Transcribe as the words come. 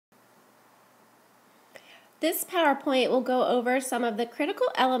This PowerPoint will go over some of the critical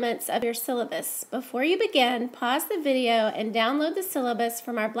elements of your syllabus. Before you begin, pause the video and download the syllabus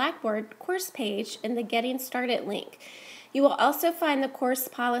from our Blackboard course page in the Getting Started link. You will also find the course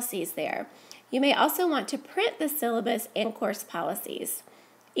policies there. You may also want to print the syllabus and course policies.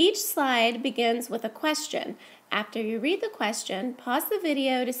 Each slide begins with a question. After you read the question, pause the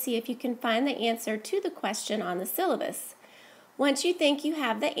video to see if you can find the answer to the question on the syllabus. Once you think you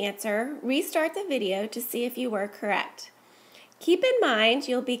have the answer, restart the video to see if you were correct. Keep in mind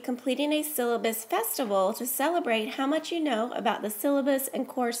you'll be completing a syllabus festival to celebrate how much you know about the syllabus and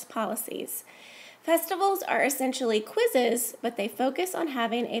course policies. Festivals are essentially quizzes, but they focus on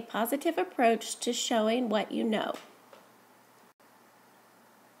having a positive approach to showing what you know.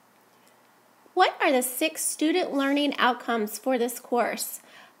 What are the 6 student learning outcomes for this course?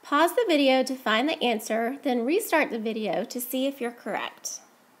 Pause the video to find the answer, then restart the video to see if you're correct.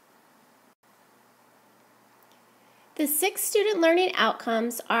 The 6 student learning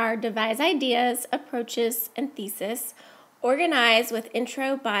outcomes are devise ideas, approaches, and thesis, organize with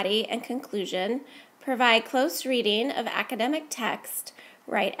intro, body, and conclusion, provide close reading of academic text,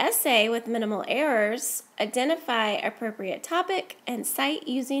 write essay with minimal errors, identify appropriate topic, and cite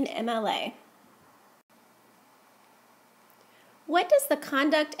using MLA. What does the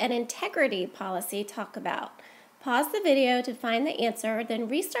conduct and integrity policy talk about? Pause the video to find the answer, then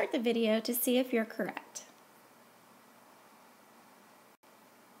restart the video to see if you're correct.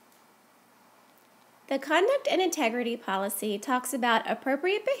 The conduct and integrity policy talks about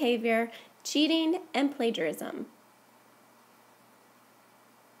appropriate behavior, cheating, and plagiarism.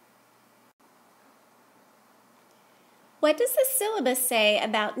 What does the syllabus say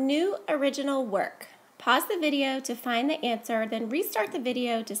about new original work? Pause the video to find the answer, then restart the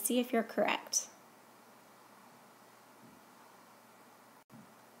video to see if you're correct.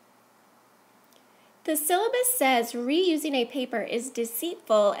 The syllabus says reusing a paper is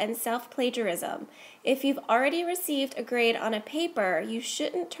deceitful and self-plagiarism. If you've already received a grade on a paper, you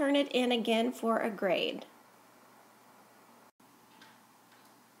shouldn't turn it in again for a grade.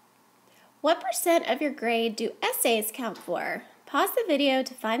 What % of your grade do essays count for? Pause the video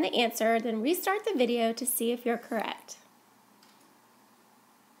to find the answer, then restart the video to see if you're correct.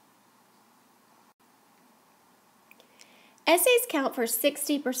 Essays count for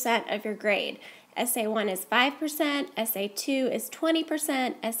 60% of your grade. Essay 1 is 5%, Essay 2 is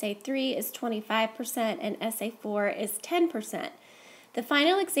 20%, Essay 3 is 25%, and Essay 4 is 10%. The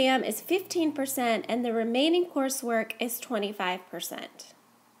final exam is 15%, and the remaining coursework is 25%.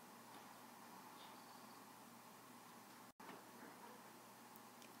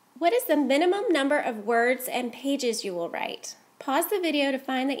 What is the minimum number of words and pages you will write? Pause the video to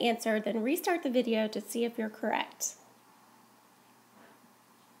find the answer, then restart the video to see if you're correct.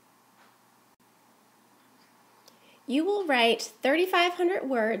 You will write 3,500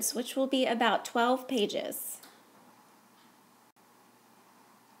 words, which will be about 12 pages.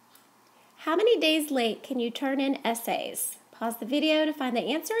 How many days late can you turn in essays? Pause the video to find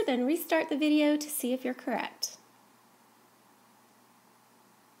the answer, then restart the video to see if you're correct.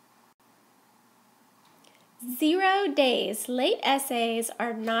 0 days late essays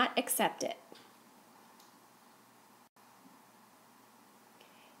are not accepted.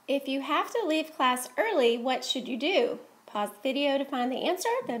 If you have to leave class early, what should you do? Pause the video to find the answer,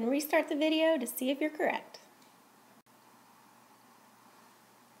 then restart the video to see if you're correct.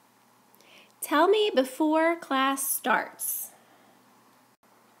 Tell me before class starts.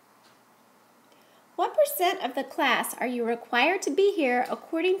 What % of the class are you required to be here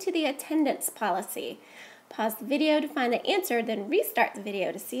according to the attendance policy? Pause the video to find the answer, then restart the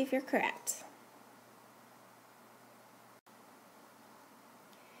video to see if you're correct.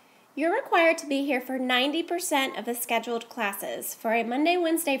 You're required to be here for 90% of the scheduled classes. For a Monday,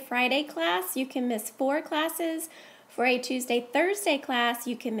 Wednesday, Friday class, you can miss 4 classes. For a Tuesday, Thursday class,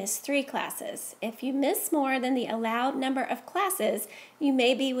 you can miss 3 classes. If you miss more than the allowed number of classes, you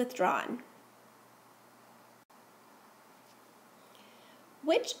may be withdrawn.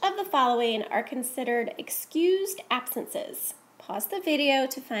 Which of the following are considered excused absences? Pause the video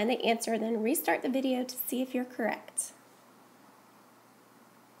to find the answer, then restart the video to see if you're correct.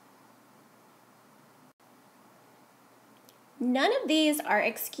 None of these are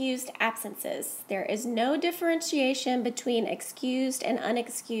excused absences. There is no differentiation between excused and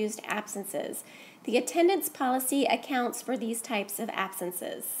unexcused absences. The attendance policy accounts for these types of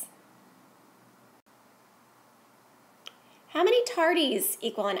absences. How many tardies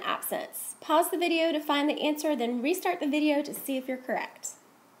equal an absence? Pause the video to find the answer, then restart the video to see if you're correct.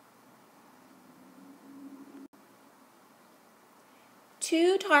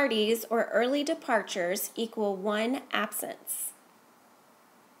 2 tardies or early departures equal 1 absence?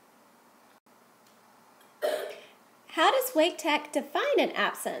 How does Wake Tech define an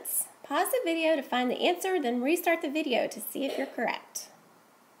absence? Pause the video to find the answer, then restart the video to see if you're correct.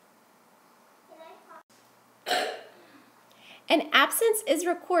 An absence is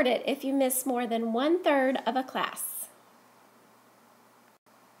recorded if you miss more than 1/3 of a class.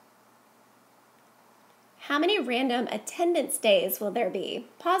 How many random attendance days will there be?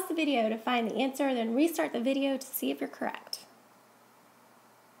 Pause the video to find the answer, then restart the video to see if you're correct.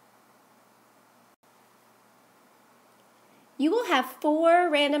 You will have 4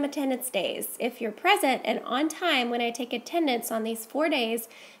 random attendance days. If you're present and on time when I take attendance on these 4 days,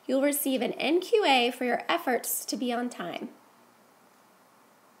 you'll receive an NQA for your efforts to be on time.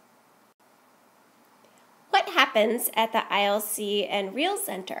 What happens at the ILC and Real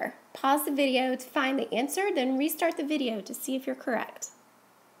Center? Pause the video to find the answer, then restart the video to see if you're correct.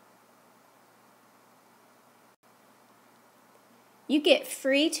 You get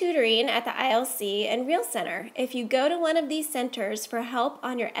free tutoring at the ILC and Real Center. If you go to one of these centers for help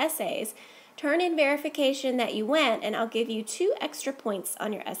on your essays, turn in verification that you went and I'll give you 2 extra points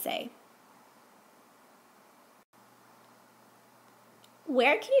on your essay.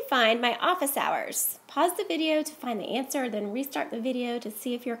 Where can you find my office hours? Pause the video to find the answer, then restart the video to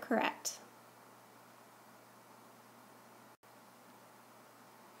see if you're correct.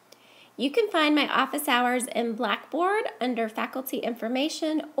 You can find my office hours in Blackboard under Faculty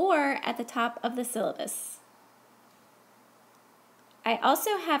Information or at the top of the syllabus. I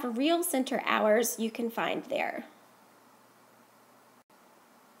also have Real Center hours you can find there.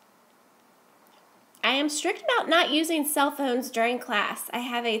 I am strict about not using cell phones during class. I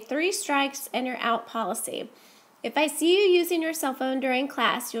have a 3 strikes and you're out policy. If I see you using your cell phone during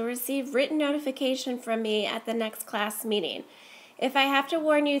class, you'll receive written notification from me at the next class meeting. If I have to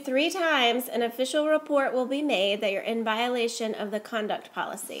warn you 3 times, an official report will be made that you're in violation of the conduct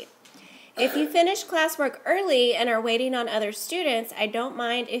policy. If you finish classwork early and are waiting on other students, I don't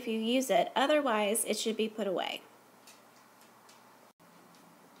mind if you use it. Otherwise, it should be put away.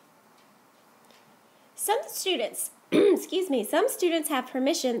 Some students have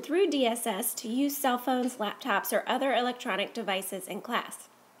permission through DSS to use cell phones, laptops, or other electronic devices in class.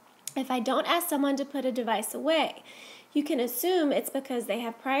 If I don't ask someone to put a device away, you can assume it's because they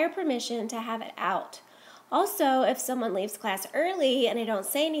have prior permission to have it out. Also, if someone leaves class early and I don't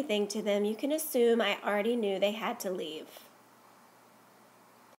say anything to them, you can assume I already knew they had to leave.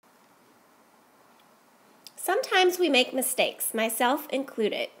 Sometimes we make mistakes, myself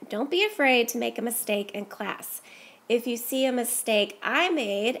included. Don't be afraid to make a mistake in class. If you see a mistake I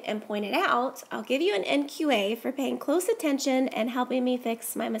made and point it out, I'll give you an NQA for paying close attention and helping me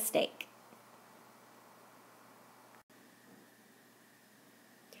fix my mistake.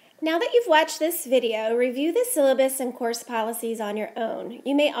 Now that you've watched this video, review the syllabus and course policies on your own.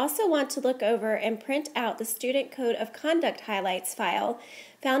 You may also want to look over and print out the Student Code of Conduct Highlights file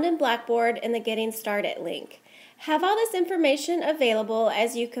found in Blackboard in the Getting Started link. Have all this information available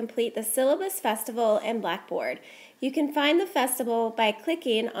as you complete the Syllabus Festival in Blackboard. You can find the festival by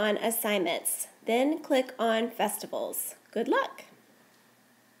clicking on Assignments, then click on Festivals. Good luck!